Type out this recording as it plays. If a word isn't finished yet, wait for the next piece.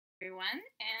Everyone,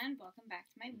 and welcome back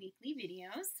to my weekly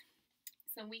videos.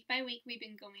 So week by week we've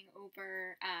been going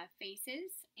over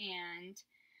faces and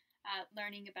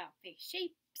learning about face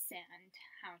shapes and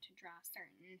how to draw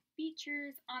certain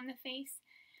features on the face.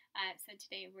 So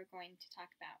today we're going to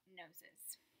talk about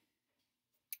noses.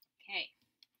 Okay,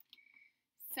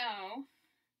 so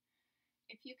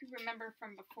if you could remember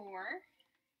from before,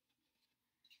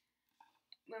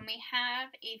 when we have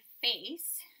a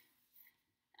face,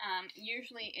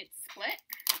 usually it's split.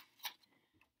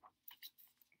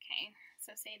 Okay,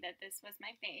 so say that this was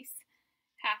my face.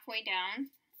 Halfway down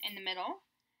in the middle,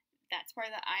 that's where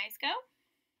the eyes go.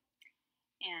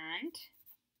 And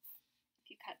if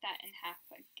you cut that in half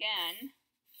again,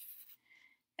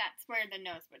 that's where the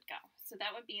nose would go. So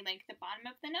that would be like the bottom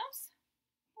of the nose.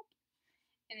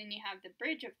 And then you have the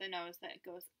bridge of the nose that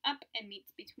goes up and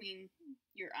meets between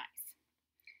your eyes.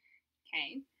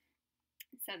 Okay.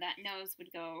 So that nose would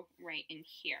go right in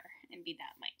here and be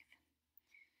that length.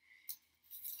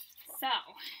 So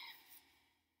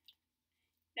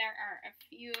there are a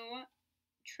few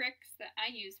tricks that I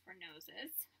use for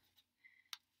noses,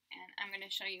 and I'm going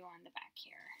to show you on the back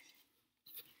here.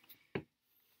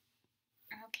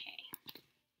 Okay,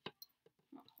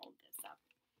 I'll hold this up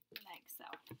like so.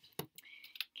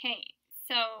 Okay,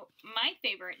 so my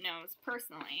favorite nose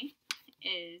personally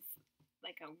is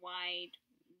like a wide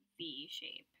V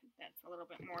shape that's a little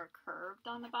bit more curved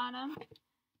on the bottom.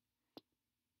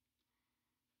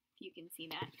 If you can see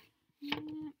that.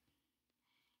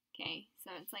 Okay,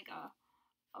 so it's like a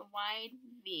wide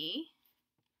V.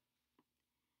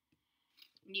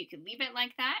 You could leave it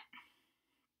like that.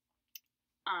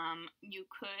 You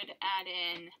could add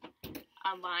in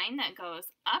a line that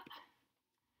goes up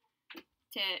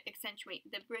to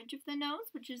accentuate the bridge of the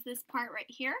nose, which is this part right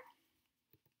here.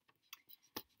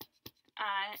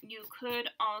 You could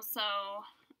also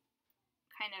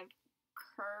kind of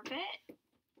curve it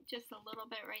just a little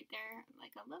bit right there,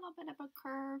 like a little bit of a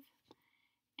curve,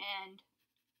 and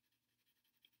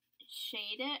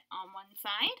shade it on one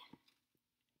side,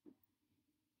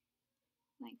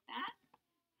 like that.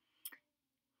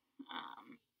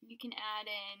 You can add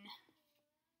in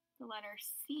the letter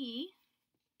C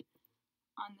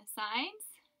on the sides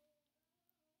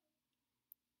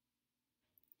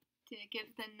to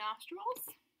give the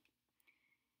nostrils.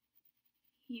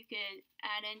 You could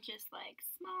add in just like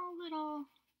small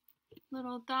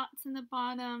little dots in the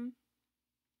bottom.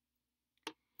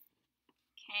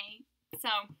 Okay, so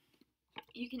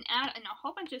you can add in a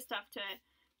whole bunch of stuff to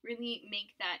really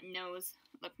make that nose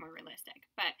look more realistic.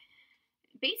 But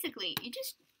basically,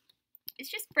 it's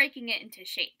just breaking it into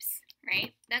shapes,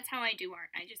 right? That's how I do art.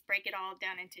 I just break it all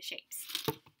down into shapes.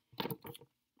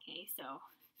 Okay, so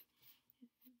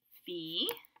V,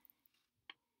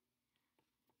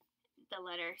 the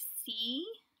letter C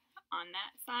on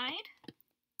that side,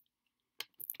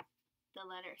 the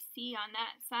letter C on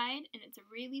that side, and it's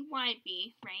a really wide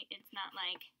V, right? It's not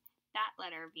like that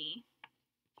letter V.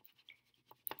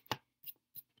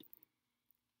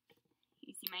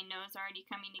 You see my nose already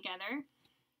coming together.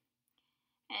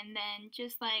 And then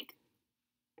just like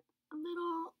a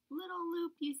little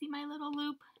loop, you see my little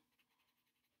loop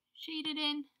shaded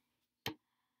in.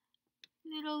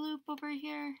 Little loop over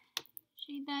here,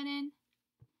 shade that in.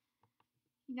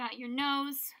 You got your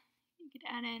nose. You could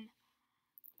add in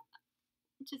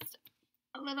just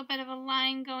a little bit of a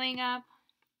line going up.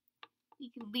 You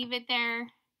can leave it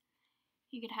there.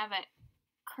 You could have it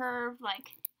curve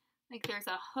like there's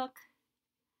a hook.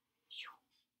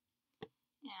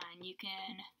 And you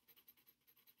can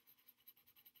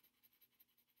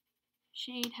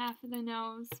shade half of the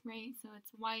nose, right? So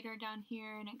it's wider down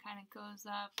here and it kind of goes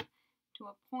up to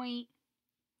a point.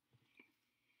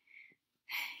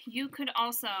 You could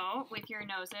also, with your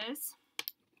noses,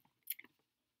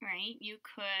 right, you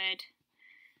could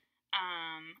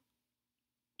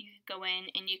go in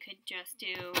and you could just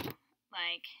do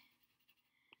like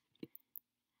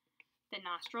the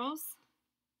nostrils.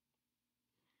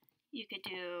 You could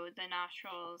do the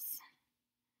nostrils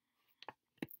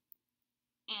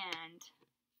and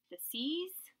the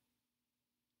C's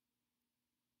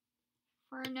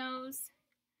for a nose.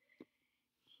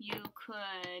 You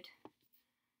could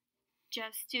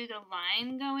just do the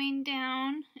line going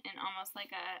down and almost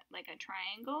like a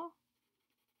triangle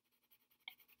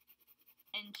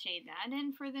and shade that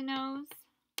in for the nose.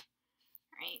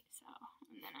 Right, so,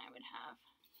 and then I would have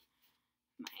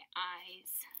my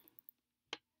eyes.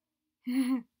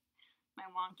 My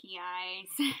wonky eyes.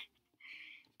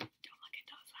 Don't look at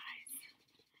those eyes.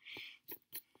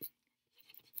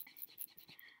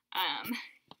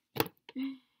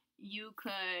 You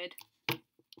could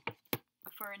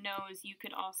for a nose, you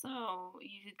could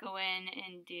go in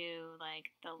and do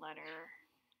like the letter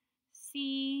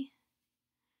C,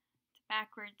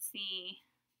 backwards C.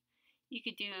 You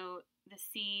could do the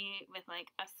C with like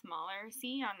a smaller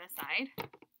C on the side.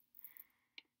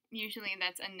 Usually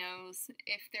that's a nose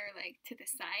if they're like to the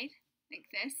side, like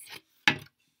this,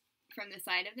 from the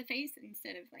side of the face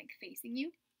instead of like facing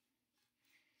you.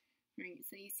 Right,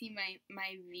 so you see my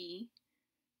V,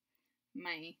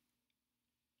 my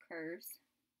curves.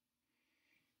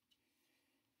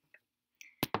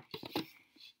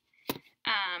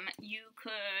 You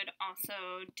could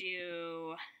also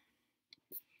do,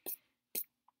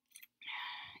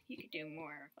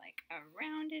 more of like a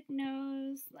rounded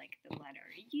nose, like the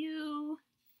letter U,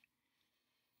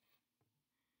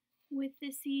 with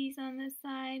the C's on the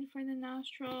side for the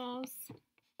nostrils.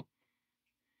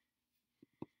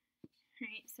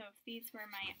 Right, so if these were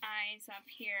my eyes up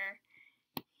here,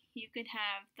 you could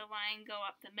have the line go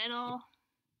up the middle,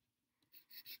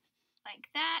 like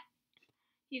that.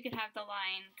 You could have the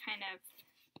line kind of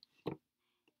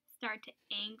start to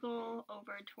angle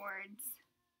over towards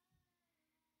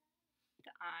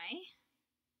the eye.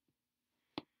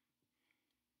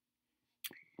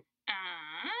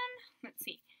 Let's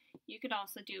see. You could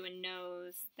also do a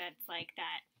nose that's like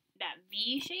that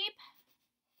V shape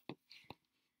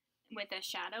with a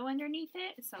shadow underneath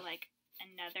it. So like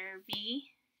another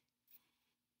V,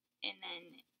 and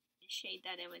then shade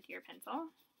that in with your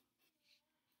pencil.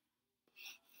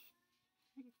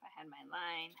 If I had my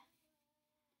line.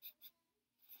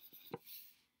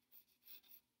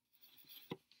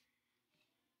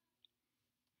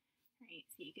 Right,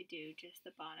 so you could do just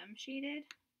the bottom shaded.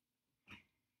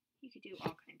 You could do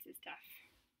all kinds of stuff.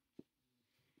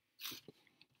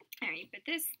 Alright, but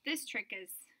this trick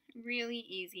is a really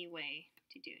easy way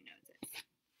to do noses.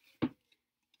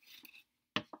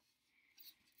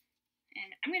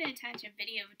 And I'm going to attach a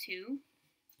video too,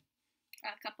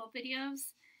 a couple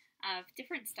videos of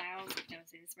different styles of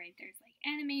noses, right? There's like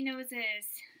anime noses.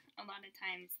 A lot of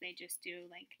times they just do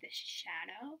like the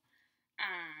shadow.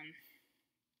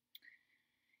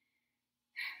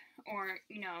 Or,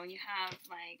 you know, you have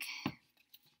like,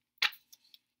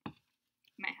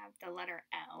 you might have the letter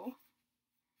L.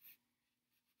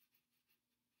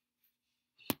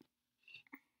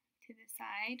 To the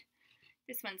side.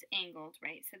 This one's angled,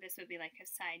 right? So this would be like a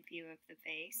side view of the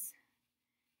face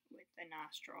with the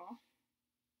nostril.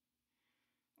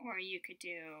 Or you could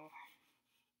do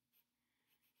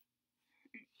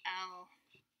an L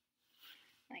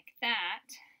like that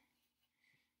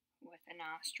with a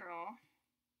nostril.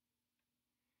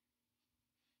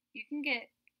 You can get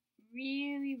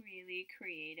really, really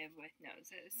creative with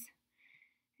noses.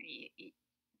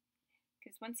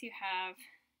 Because once you have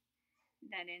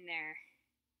that in there,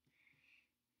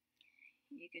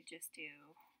 you could just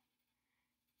do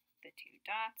the 2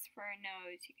 dots for a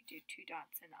nose. You could do 2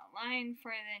 dots and a line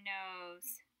for the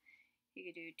nose. You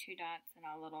could do 2 dots and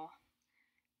a little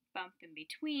bump in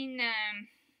between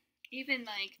them. Even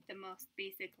like the most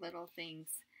basic little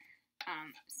things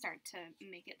start to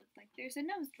make it look like there's a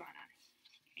nose drawn on.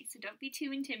 Okay, so don't be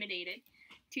too intimidated,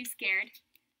 too scared.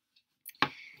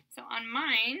 So on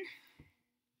mine,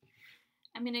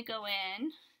 I'm going to go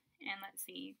in and let's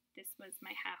see, this was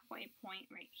my halfway point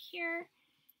right here,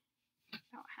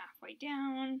 about halfway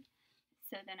down.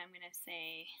 So then I'm going to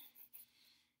say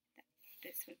that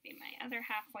this would be my other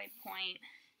halfway point,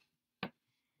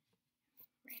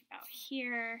 right about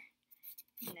here.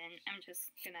 And then I'm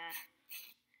just going to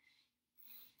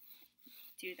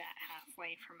do that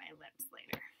halfway for my lips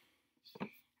later.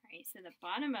 Alright, so the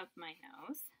bottom of my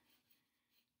nose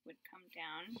would come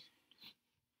down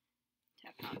to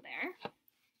about there.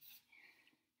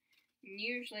 And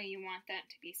usually you want that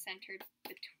to be centered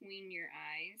between your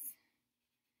eyes.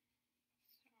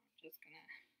 So I'm just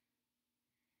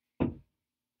gonna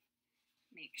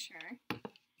make sure.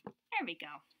 There we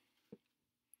go.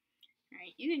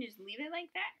 Alright, you can just leave it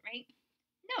like that, right?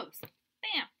 Nose.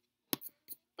 Bam!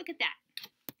 Look at that.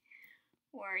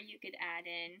 Or you could add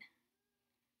in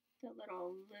the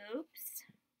little loops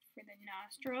for the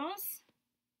nostrils.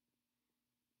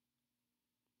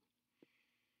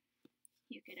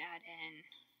 You could add in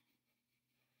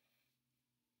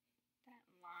that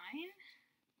line.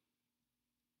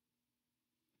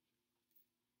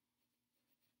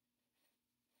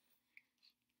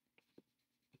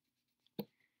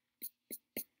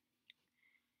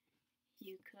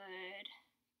 You could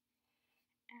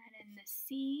add in the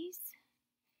C's.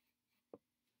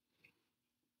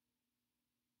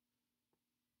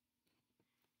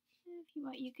 If you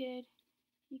want, you could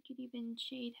even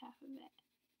shade half of it.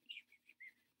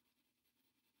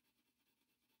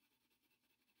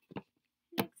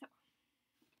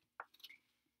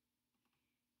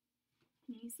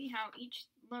 You see how each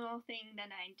little thing that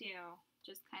I do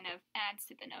just kind of adds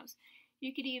to the nose.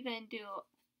 You could even do,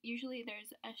 usually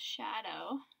there's a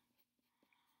shadow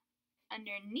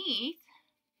underneath,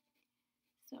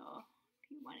 so if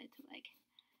you wanted to like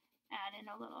add in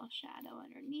a little shadow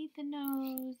underneath the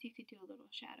nose, you could do a little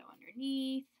shadow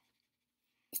underneath.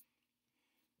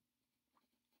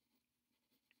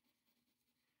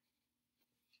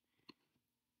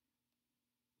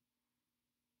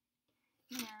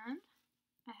 And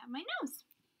I have my nose.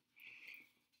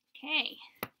 Okay.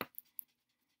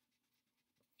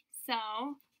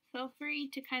 So feel free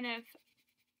to kind of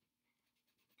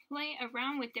play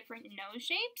around with different nose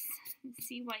shapes and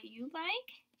see what you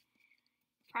like.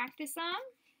 Practice them.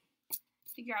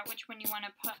 Figure out which one you want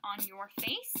to put on your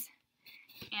face.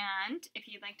 And if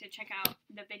you'd like to check out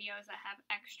the videos that have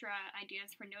extra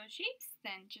ideas for nose shapes,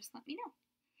 then just let me know.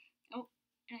 Oh,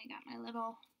 and I got my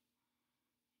little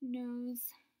nose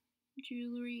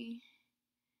jewelry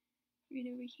right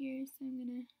over here, so I'm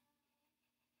gonna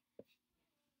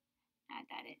add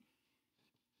that in.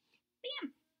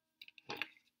 Bam!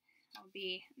 I'll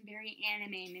be very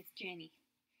anime, Miss Jenny.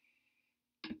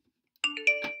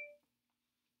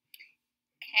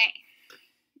 Okay,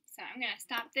 so I'm gonna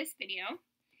stop this video.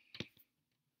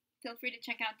 Feel free to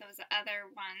check out those other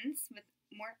ones with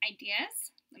more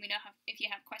ideas. Let me know if you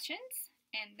have questions.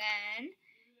 And then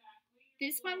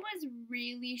this one was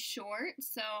really short,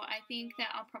 so I think that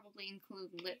I'll probably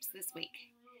include lips this week.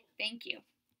 Thank you.